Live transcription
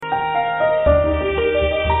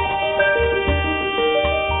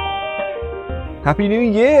Happy New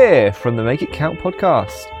Year from the Make It Count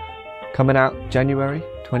podcast, coming out January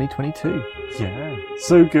 2022. Yeah,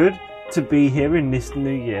 so good to be here in this new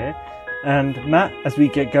year. And Matt, as we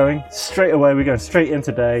get going, straight away we're going straight in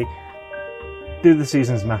today. Do the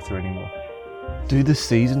seasons matter anymore? Do the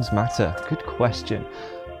seasons matter? Good question.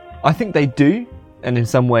 I think they do, and in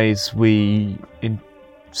some ways we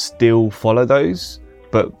still follow those,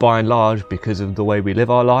 but by and large, because of the way we live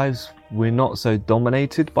our lives, we're not so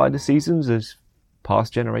dominated by the seasons as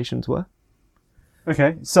past generations were.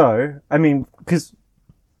 Okay, so, I mean, because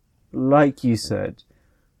like you said,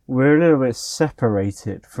 we're a little bit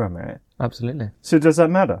separated from it. Absolutely. So does that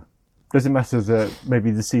matter? Does it matter that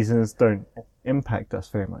maybe the seasons don't impact us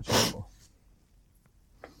very much anymore?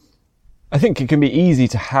 I think it can be easy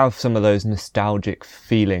to have some of those nostalgic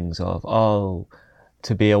feelings of,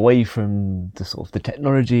 to be away from the sort of the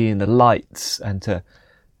technology and the lights and to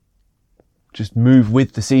just move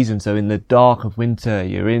with the season. So in the dark of winter,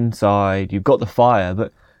 you're inside, you've got the fire,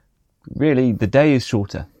 but really the day is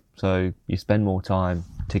shorter. So you spend more time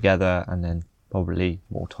together and then probably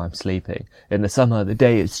more time sleeping. In the summer, the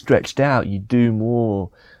day is stretched out. You do more.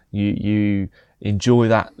 You enjoy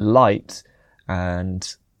that light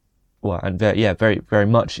and very, very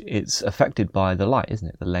much it's affected by the light, isn't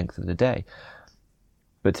it? The length of the day.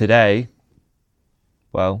 But today,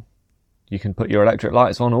 well, you can put your electric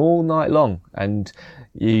lights on all night long and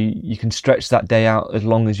you can stretch that day out as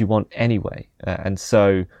long as you want anyway. And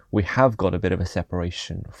so we have got a bit of a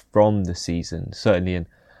separation from the season, certainly in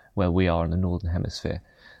where we are in the Northern Hemisphere.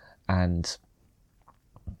 And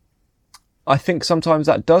I think sometimes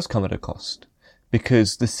that does come at a cost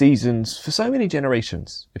because the seasons, for so many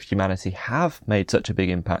generations of humanity, have made such a big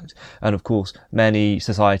impact. And of course, many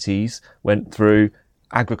societies went through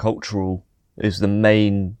agricultural is the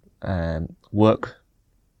main work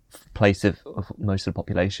place of most of the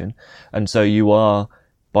population, and so you are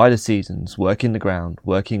by the seasons working the ground,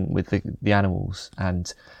 working with the animals,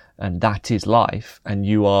 and that is life, and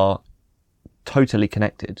you are totally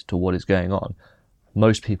connected to what is going on.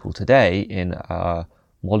 Most people today in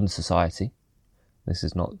modern society, this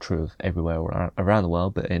is not true of everywhere around the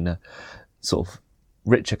world, but in sort of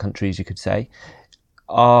richer countries, you could say,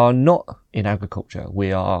 are not in agriculture.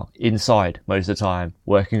 We are inside most of the time,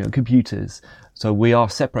 working on computers. So we are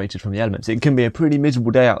separated from the elements. It can be a pretty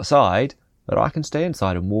miserable day outside, but I can stay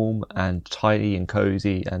inside and warm and tidy and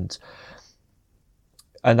cozy. And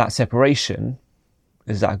that separation,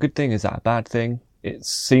 is that a good thing? Is that a bad thing? It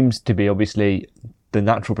seems to be obviously the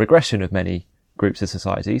natural progression of many groups of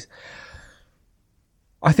societies.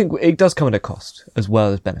 I think it does come at a cost as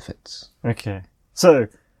well as benefits. Okay. So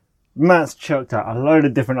Matt's chucked out a load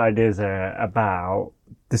of different ideas there about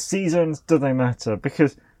the seasons. Do they matter?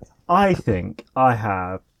 Because I think I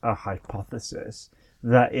have a hypothesis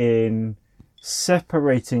that in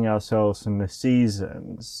separating ourselves from the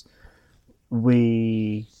seasons,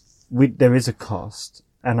 there is a cost.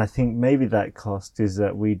 And I think maybe that cost is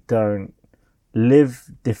that we don't live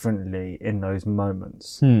differently in those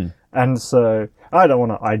moments. And so I don't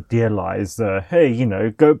want to idealize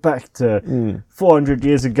go back to 400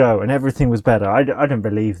 years ago and everything was better. I don't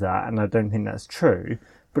believe that, and I don't think that's true.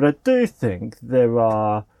 But I do think there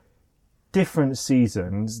are different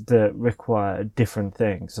seasons that require different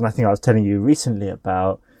things. And I think I was telling you recently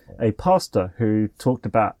about a pastor who talked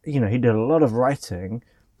about, he did a lot of writing,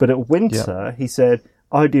 but at winter, he said,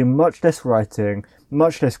 I do much less writing,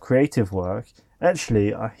 much less creative work.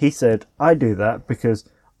 Actually, he said, I do that because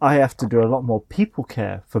I have to do a lot more people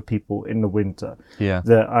care for people in the winter. Yeah.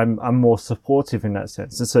 That I'm more supportive in that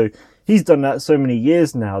sense. And so he's done that so many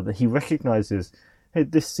years now that he recognizes, hey,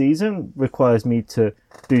 this season requires me to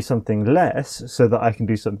do something less so that I can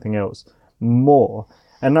do something else more.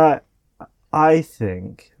 And I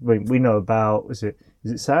think, we know about, is it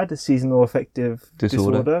SAD, seasonal affective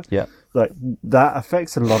disorder? Yeah. Like, that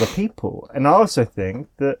affects a lot of people. And I also think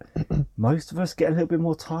that most of us get a little bit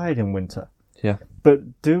more tired in winter. Yeah.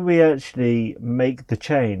 But do we actually make the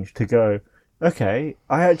change to go, okay,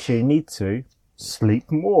 I actually need to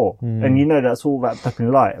sleep more? And that's all wrapped up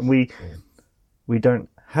in light. And we don't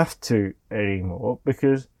have to anymore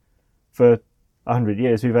because for 100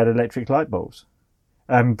 years we've had electric light bulbs.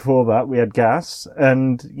 And before that we had gas,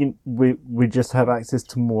 and we just have access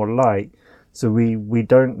to more light. So we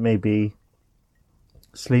don't maybe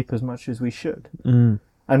sleep as much as we should.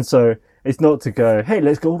 And so it's not to go, hey,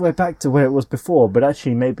 let's go all the way back to where it was before, but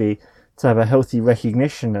actually maybe to have a healthy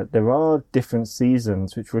recognition that there are different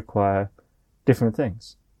seasons which require different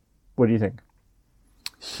things. What do you think?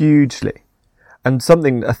 Hugely. And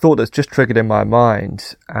a thought that's just triggered in my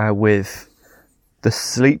mind with the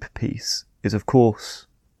sleep piece is, of course,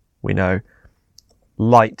 we know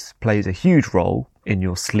light plays a huge role in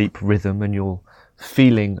your sleep rhythm and your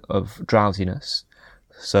feeling of drowsiness.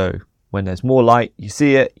 So when there's more light, you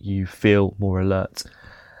see it, you feel more alert.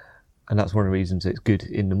 And that's one of the reasons it's good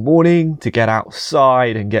in the morning to get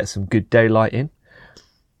outside and get some good daylight in.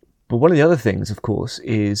 But one of the other things, of course,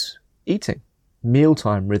 is eating,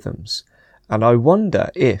 mealtime rhythms. And I wonder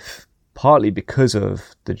if, partly because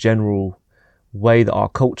of the general way that our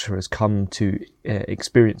culture has come to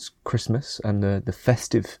experience Christmas and the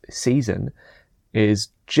festive season, is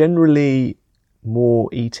generally more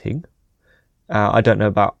eating. I don't know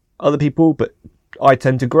about other people, but I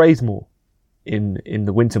tend to graze more in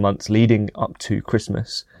the winter months leading up to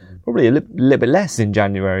Christmas. Probably a little bit less in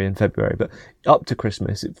January and February, but up to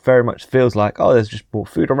Christmas, it very much feels like, oh, there's just more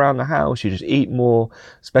food around the house. You just eat more,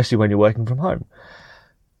 especially when you're working from home.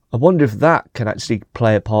 I wonder if that can actually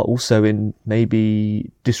play a part also in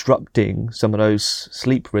maybe disrupting some of those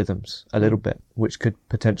sleep rhythms a little bit, which could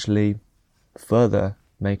potentially further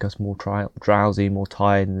make us more drowsy, more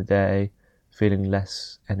tired in the day, feeling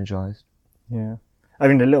less energized. Yeah. I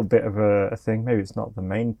mean, a little bit of a thing, maybe it's not the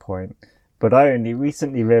main point, but I only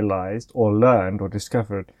recently realised or learned or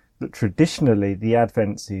discovered that traditionally the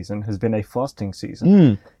Advent season has been a fasting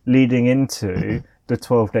season, leading into the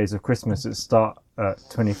 12 days of Christmas that start at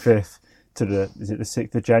 25th to the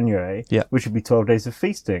 6th of January, which would be 12 days of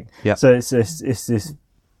feasting. Yeah. So it's this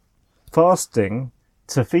fasting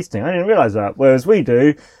to feasting. I didn't realise that, whereas we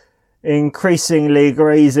do increasingly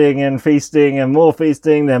grazing and feasting and more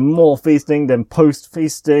feasting, then more feasting, then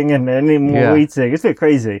post-feasting and then more eating. It's a bit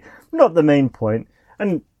crazy. Not the main point.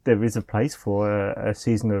 And there is a place for a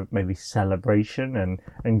season of maybe celebration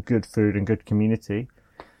and good food and good community.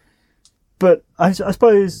 But I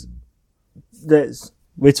suppose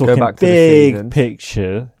we're talking big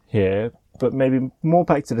picture here, but maybe more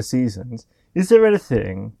back to the seasons. Is there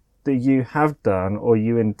anything that you have done or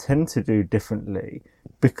you intend to do differently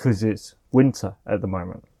because it's winter at the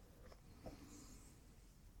moment?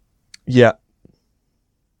 Yeah.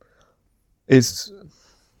 It's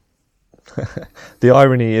the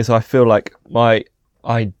irony is I feel like my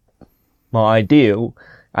ideal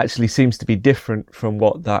actually seems to be different from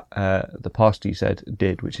what that the pastor you said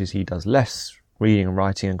did, which is he does less reading and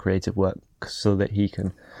writing and creative work so that he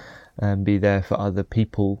can be there for other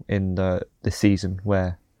people in the season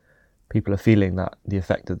where people are feeling the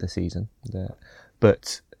effect of the season.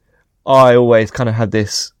 But I always kind of had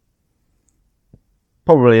this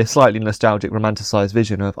probably a slightly nostalgic, romanticised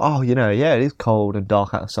vision of, oh, it is cold and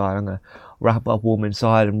dark outside. I'm going to wrap up warm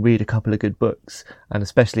inside and read a couple of good books. And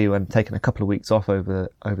especially when taking a couple of weeks off over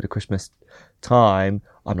the Christmas time,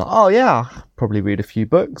 I'm like, oh yeah, I'll probably read a few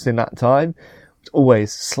books in that time. It's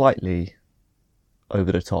always slightly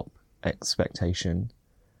over the top expectation.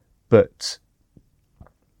 But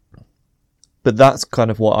that's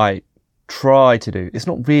kind of what I try to do. It's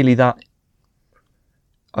not really that.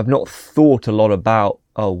 I've not thought a lot about,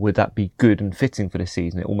 oh, would that be good and fitting for this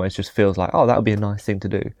season? It almost just feels like, oh, that would be a nice thing to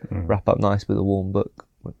do. Wrap up nice with a warm book.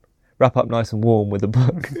 Wrap up nice and warm with a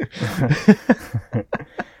book.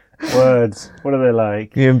 Words. What are they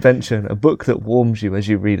like? The invention. A book that warms you as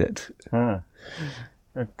you read it. I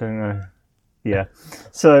don't know. Yeah.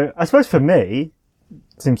 So I suppose for me,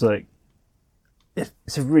 it seems like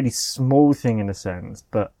it's a really small thing in a sense,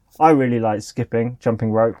 but I really like skipping,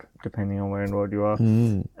 jumping rope, depending on where in the world you are.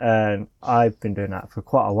 And I've been doing that for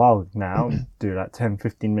quite a while now. Do like 10,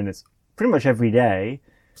 15 minutes pretty much every day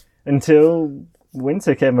until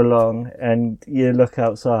winter came along and you look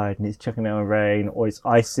outside and it's chucking down rain or it's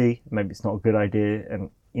icy. Maybe it's not a good idea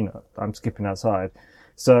and, I'm skipping outside.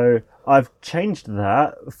 So I've changed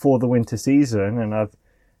that for the winter season and I've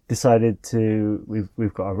decided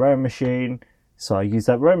we've got a rowing machine. So I use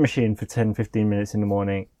that rowing machine for 10, 15 minutes in the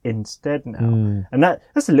morning instead now. And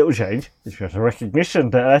that's a little change. It's just a recognition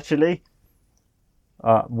that actually,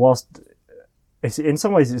 whilst it's, in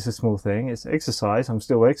some ways it's a small thing, it's exercise, I'm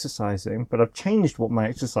still exercising, but I've changed what my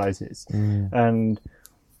exercise is. And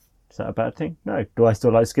is that a bad thing? No. Do I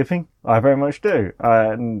still like skipping? I very much do.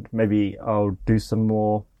 And maybe I'll do some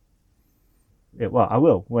more. I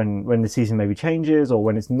will when the season maybe changes or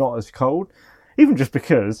when it's not as cold. Even just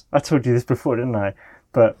because, I told you this before, didn't I?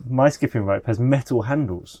 But my skipping rope has metal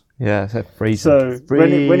handles. Yeah, so freezing. So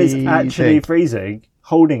when it's actually freezing,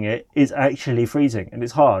 holding it is actually freezing. And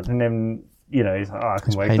it's hard. And then, it's like, I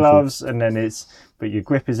can wear painful gloves. And then but your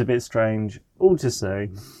grip is a bit strange. All to say,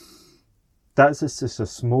 that's just a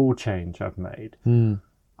small change I've made.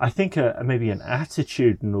 I think maybe an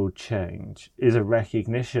attitudinal change is a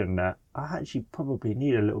recognition that I actually probably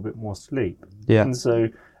need a little bit more sleep. Yeah. And so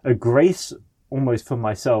a grace almost for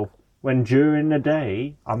myself when during the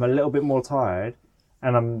day I'm a little bit more tired,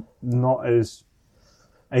 and I'm not as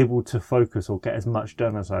able to focus or get as much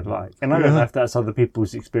done as I'd like. And I don't know if that's other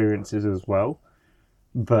people's experiences as well,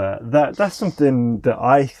 but that's something that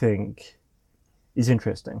I think is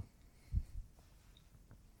interesting.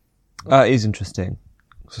 It is interesting.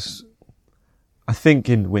 I think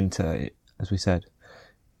in winter, as we said,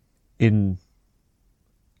 in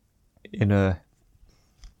a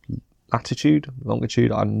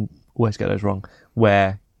longitude, I always get those wrong,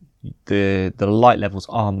 where the light levels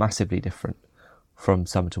are massively different from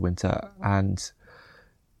summer to winter, and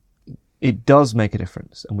it does make a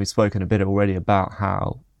difference. And we've spoken a bit already about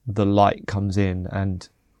how the light comes in, and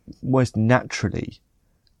almost naturally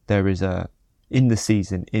there is in the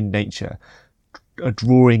season, in nature, a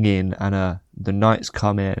drawing in, and the nights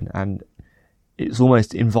come in, and it's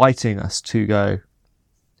almost inviting us to go,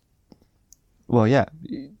 well, yeah,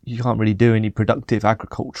 you can't really do any productive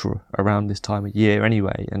agriculture around this time of year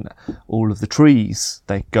anyway. And all of the trees,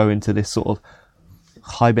 they go into this sort of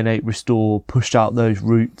hibernate, restore, push out those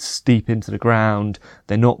roots deep into the ground.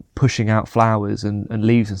 They're not pushing out flowers and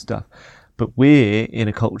leaves and stuff. But we're in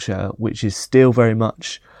a culture which is still very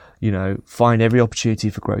much, find every opportunity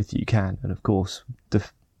for growth that you can. And of course,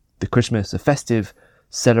 the Christmas, the festive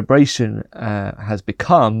celebration has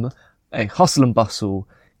become a hustle and bustle.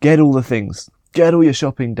 Get all the things. Get all your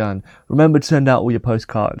shopping done. Remember to send out all your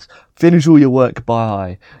postcards. Finish all your work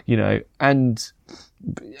by, and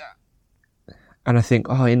I think,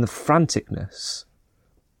 in the franticness,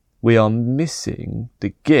 we are missing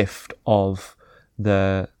the gift of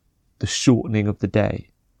the shortening of the day,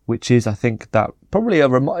 which is, I think, that probably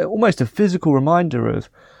almost a physical reminder of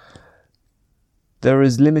there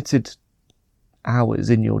is limited hours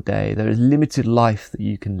in your day. There is limited life that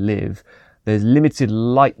you can live. There's limited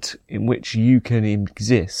light in which you can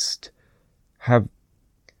exist. Have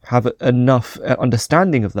enough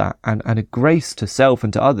understanding of that and a grace to self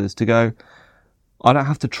and to others to go, I don't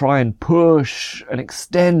have to try and push and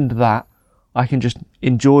extend that. I can just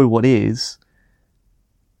enjoy what is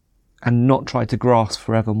and not try to grasp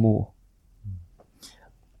forever more.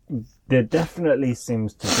 There definitely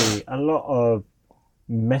seems to be a lot of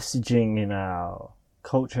messaging in our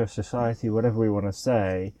culture, society, whatever we want to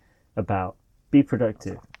say, about be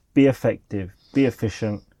productive, be effective, be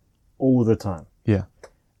efficient all the time. Yeah.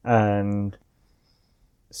 And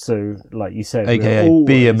so, like you said, AKA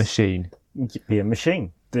be a machine. Be a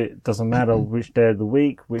machine. It doesn't matter which day of the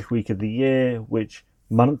week, which week of the year, which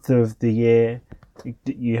month of the year.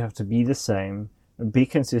 You have to be the same and be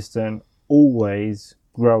consistent, always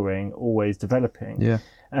growing, always developing. Yeah.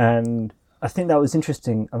 And I think that was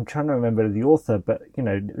interesting. I'm trying to remember the author, but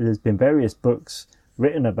there's been various books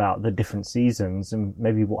written about the different seasons and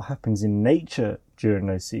maybe what happens in nature during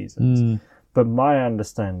those seasons. But my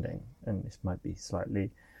understanding, and this might be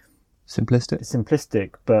slightly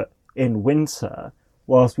simplistic, but in winter,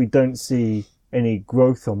 whilst we don't see any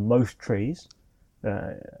growth on most trees,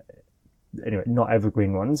 anyway, not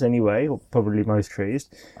evergreen ones anyway, or probably most trees.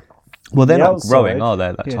 Well, they're not growing, are they,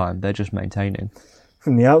 at that time? They're just maintaining.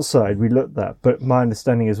 From the outside, we look that, but my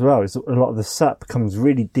understanding as well is that a lot of the sap comes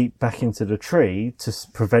really deep back into the tree to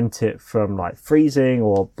prevent it from freezing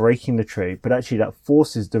or breaking the tree. But actually, that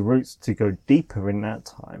forces the roots to go deeper in that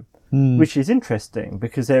time, which is interesting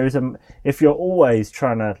because there is if you're always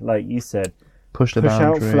trying to, like you said, push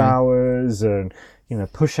out flowers and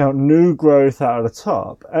push out new growth out of the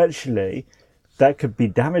top. Actually, that could be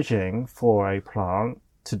damaging for a plant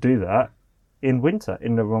to do that in winter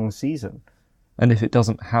in the wrong season. And if it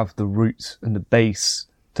doesn't have the roots and the base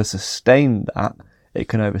to sustain that, it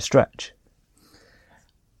can overstretch.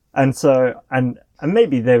 And so, and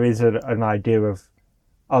maybe there is an idea of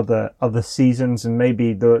other seasons, and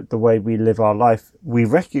maybe the way we live our life, we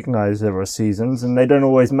recognise there are seasons, and they don't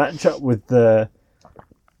always match up with the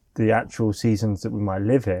actual seasons that we might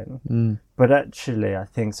live in. But actually, I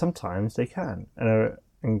think sometimes they can,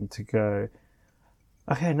 and to go,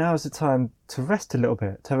 okay, now is the time to rest a little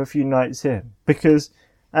bit, to have a few nights in. Because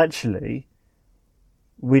actually,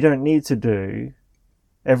 we don't need to do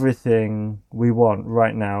everything we want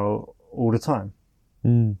right now all the time.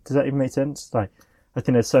 Does that even make sense? I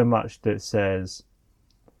think there's so much that says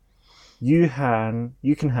you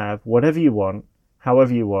can have whatever you want,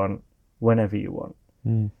 however you want, whenever you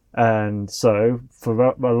want. And so for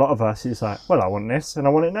a lot of us, it's I want this and I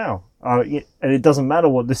want it now. And it doesn't matter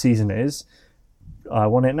what the season is. I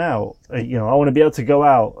want it now. I want to be able to go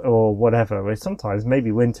out or whatever. Where sometimes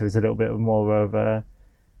maybe winter is a little bit more of a,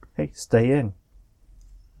 hey, stay in.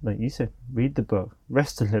 Like you said, read the book,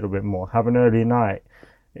 rest a little bit more, have an early night.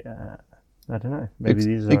 I don't know. Maybe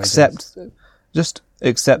these are accept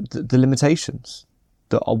the limitations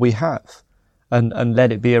that we have, and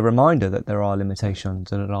let it be a reminder that there are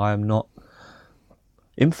limitations and that I am not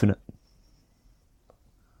infinite.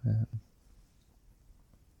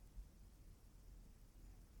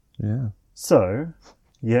 Yeah. So,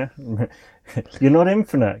 yeah, you're not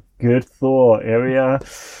infinite. Good thought, Area.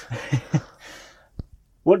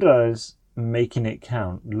 What does making it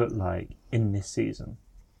count look like in this season?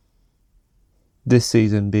 This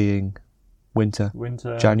season being winter,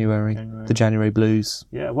 January, the January blues.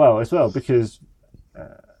 Yeah, well, as well, because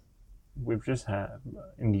we've just had,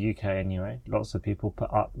 in the UK anyway, lots of people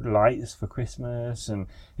put up lights for Christmas, and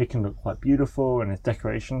it can look quite beautiful, and it's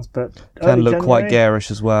decorations, but Can look quite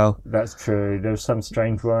garish as well. That's true. There's some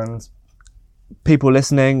strange ones. People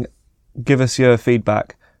listening, give us your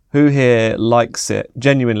feedback. Who here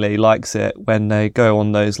genuinely likes it, when they go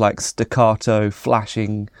on those like staccato,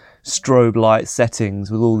 flashing strobe light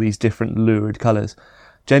settings with all these different lurid colours?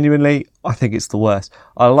 Genuinely, I think it's the worst.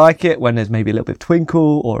 I like it when there's maybe a little bit of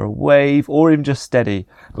twinkle or a wave or even just steady.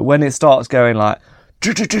 But when it starts going like,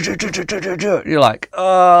 you're like,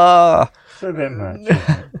 ah. It's a bit much, isn't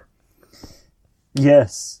it?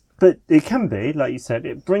 Yes, but it can be, like you said,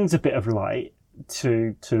 it brings a bit of light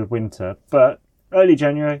to the winter, but early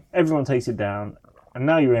January, everyone takes it down, and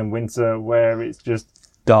now you're in winter where it's just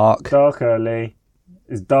dark early,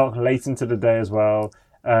 it's dark late into the day as well,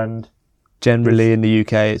 and generally in the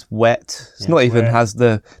UK it's wet. It's not even wet. Has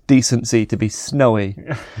the decency to be snowy.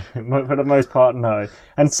 For the most part, no.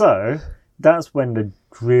 And so that's when the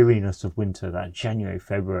dreariness of winter, that January,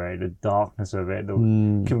 February, the darkness of it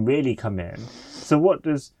can really come in. So what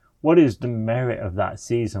is the merit of that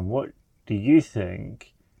season? What do you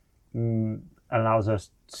think allows us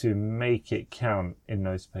to make it count in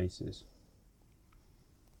those spaces?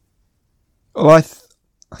 Well,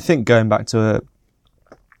 I think going back to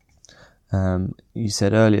you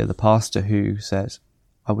said earlier, the pastor who says,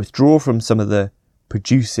 I withdraw from some of the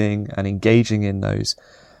producing and engaging in those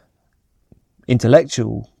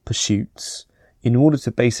intellectual pursuits in order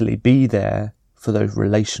to basically be there for those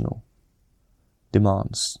relational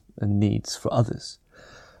demands and needs for others.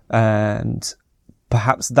 And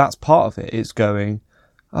perhaps that's part of it. It's going,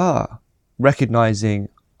 recognizing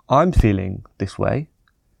I'm feeling this way,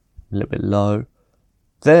 a little bit low.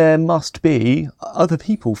 There must be other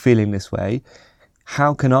people feeling this way.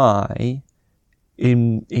 How can I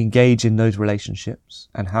engage in those relationships?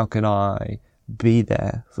 And how can I be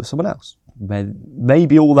there for someone else?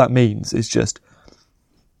 Maybe all that means is just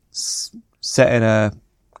setting a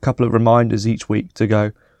couple of reminders each week to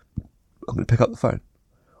go, I'm going to pick up the phone.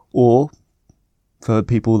 Or for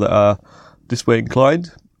people that are this way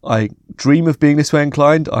inclined, I dream of being this way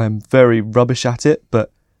inclined. I'm very rubbish at it,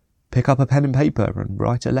 but pick up a pen and paper and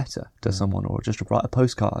write a letter to someone, or just write a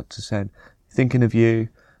postcard to saying, thinking of you,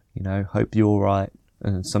 hope you're all right,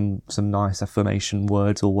 and some nice affirmation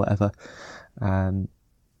words or whatever. That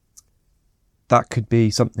could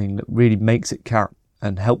be something that really makes it count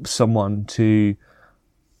and helps someone to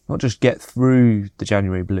not just get through the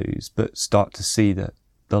January blues, but start to see the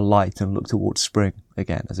light and look towards spring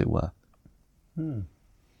again, as it were.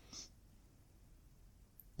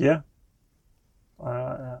 Yeah.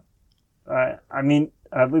 I mean,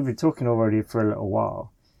 we've been talking already for a little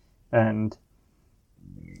while, and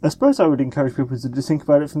I suppose I would encourage people to just think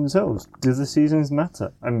about it for themselves. Do the seasons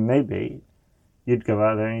matter? I mean, maybe you'd go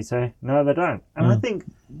out there and you'd say, no, they don't. And I think,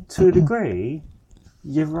 to a degree,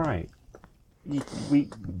 you're right. We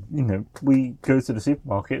go to the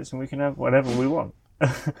supermarkets and we can have whatever we want.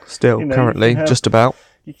 Still, currently, just about.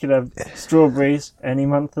 You can have strawberries any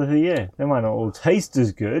month of the year. They might not all taste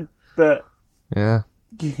as good, but yeah,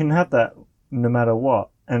 you can have that no matter what.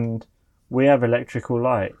 And we have electrical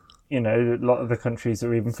light. A lot of the countries that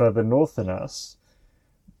are even further north than us,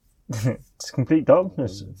 it's complete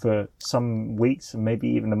darkness for some weeks and maybe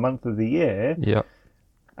even a month of the year. Yeah.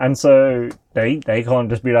 And so they can't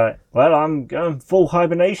just be like, well, I'm going full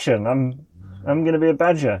hibernation. I'm going to be a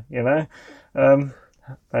badger,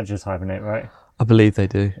 Badgers hibernate, right? I believe they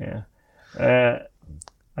do. Yeah.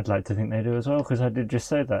 I'd like to think they do as well, because I did just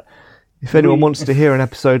say that. If anyone wants to hear an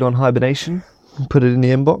episode on hibernation, put it in the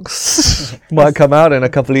inbox. Might come out in a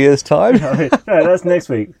couple of years' time. No, that's next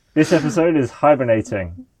week. This episode is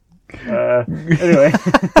hibernating. Anyway.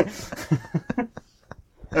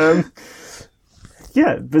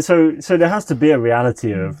 Yeah, but so there has to be a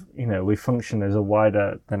reality of, we function as a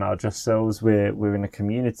wider than our just selves. We're in a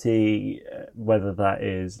community, whether that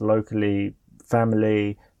is locally,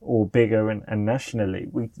 family, or bigger and nationally.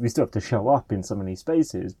 We still have to show up in some of these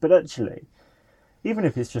spaces. But actually, even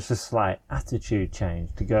if it's just a slight attitude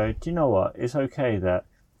change to go, do you know what? It's okay that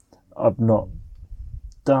I've not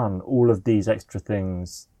done all of these extra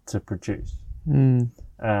things to produce.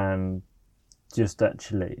 and just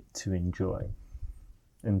actually to enjoy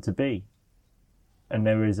and to be. And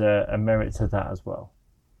there is a merit to that as well.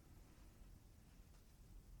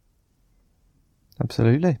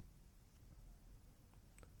 Absolutely.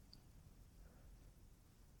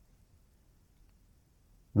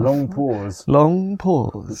 Long pause. Long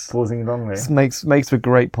pause. Pausing longly. This makes for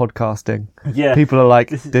great podcasting. Yeah. People are like,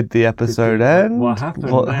 did the episode end? What happened?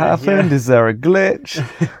 What happened? Yeah. Is there a glitch?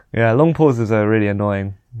 Yeah, long pauses are really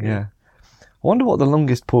annoying. Yeah. I wonder what the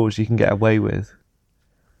longest pause you can get away with.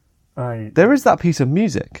 There is that piece of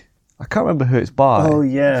music. I can't remember who it's by. Oh,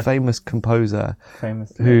 yeah. A famous composer.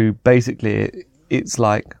 Famous. Who basically, it's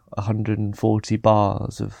like 140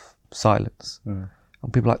 bars of silence. And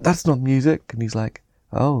people are like, that's not music. And he's like,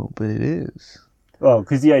 oh, but it is. Well,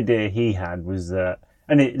 because the idea he had was that,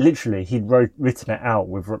 and it literally, he'd written it out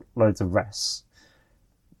with loads of rests.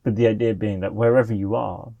 But the idea being that wherever you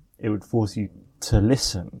are, it would force you to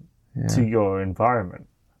listen to your environment.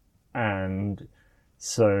 And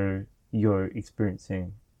so you're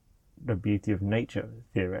experiencing the beauty of nature,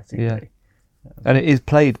 theoretically. Yeah. And it is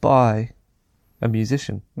played by a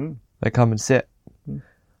musician. They come and sit.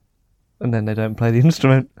 And then they don't play the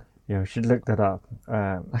instrument. Yeah, we should look that up.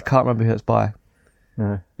 I can't remember who it's by.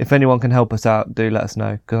 No. If anyone can help us out, do let us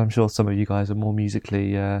know, because I'm sure some of you guys are more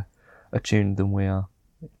musically attuned than we are.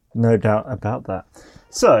 No doubt about that.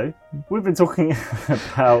 So, we've been talking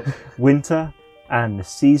about winter and the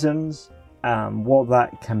seasons, what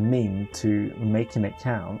that can mean to making it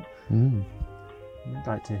count. I'd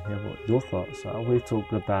like to hear what your thoughts are. We've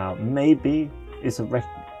talked about maybe it's a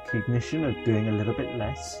recognition of doing a little bit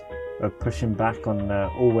less, of pushing back on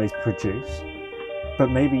always produce, but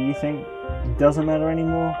maybe you think it doesn't matter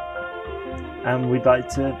anymore, and we'd like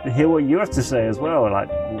to hear what you have to say as well. Like,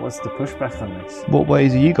 what's the pushback on this? What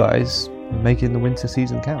ways are you guys making the winter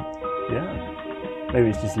season count? Yeah, maybe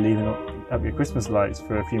it's just leaving up your Christmas lights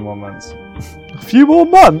for a few more months. A few more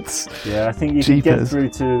months? Yeah, I think you can get through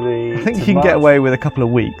to the... I think you can get away with a couple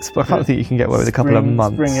of weeks, but I don't think you can get away with a couple of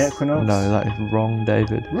months. Spring equinox? No, that is wrong,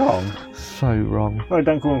 David. Wrong? So wrong. Oh,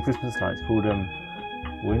 don't call them Christmas lights, call them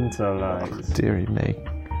winter lights. Oh, dearie me.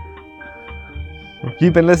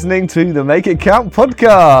 You've been listening to the Make It Count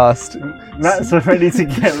podcast. Matt's ready to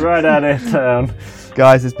get right out of town.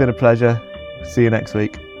 Guys, it's been a pleasure. See you next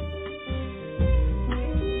week.